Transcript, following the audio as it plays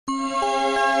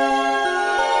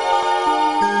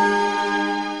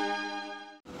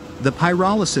The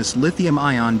Pyrolysis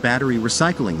Lithium-ion battery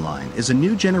recycling line is a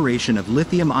new generation of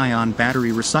lithium-ion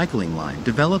battery recycling line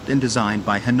developed and designed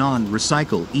by Henan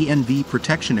Recycle ENV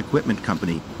Protection Equipment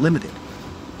Company, Limited.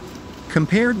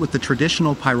 Compared with the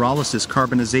traditional pyrolysis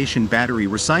carbonization battery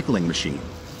recycling machine,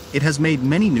 it has made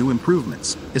many new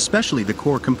improvements, especially the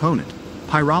core component,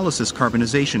 pyrolysis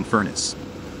carbonization furnace.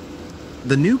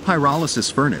 The new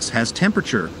pyrolysis furnace has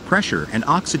temperature, pressure, and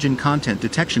oxygen content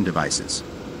detection devices.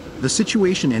 The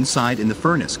situation inside in the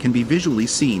furnace can be visually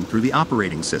seen through the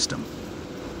operating system.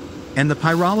 And the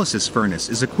pyrolysis furnace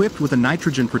is equipped with a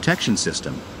nitrogen protection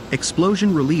system,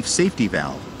 explosion relief safety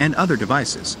valve, and other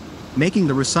devices, making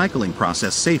the recycling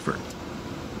process safer.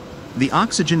 The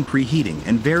oxygen preheating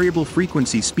and variable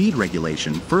frequency speed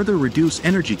regulation further reduce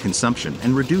energy consumption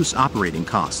and reduce operating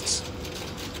costs.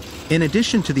 In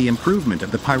addition to the improvement of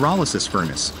the pyrolysis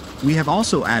furnace, we have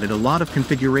also added a lot of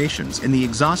configurations in the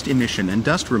exhaust emission and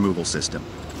dust removal system,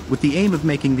 with the aim of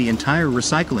making the entire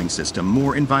recycling system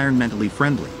more environmentally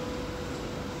friendly.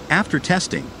 After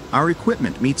testing, our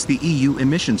equipment meets the EU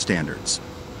emission standards.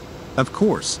 Of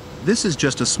course, this is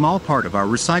just a small part of our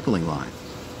recycling line.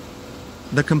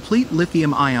 The complete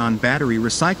lithium-ion battery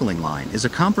recycling line is a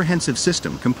comprehensive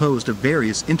system composed of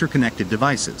various interconnected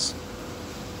devices.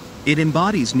 It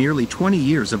embodies nearly 20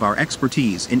 years of our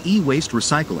expertise in e-waste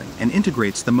recycling and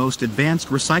integrates the most advanced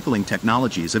recycling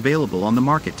technologies available on the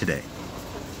market today.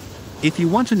 If you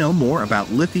want to know more about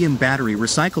lithium battery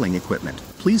recycling equipment,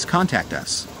 please contact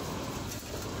us.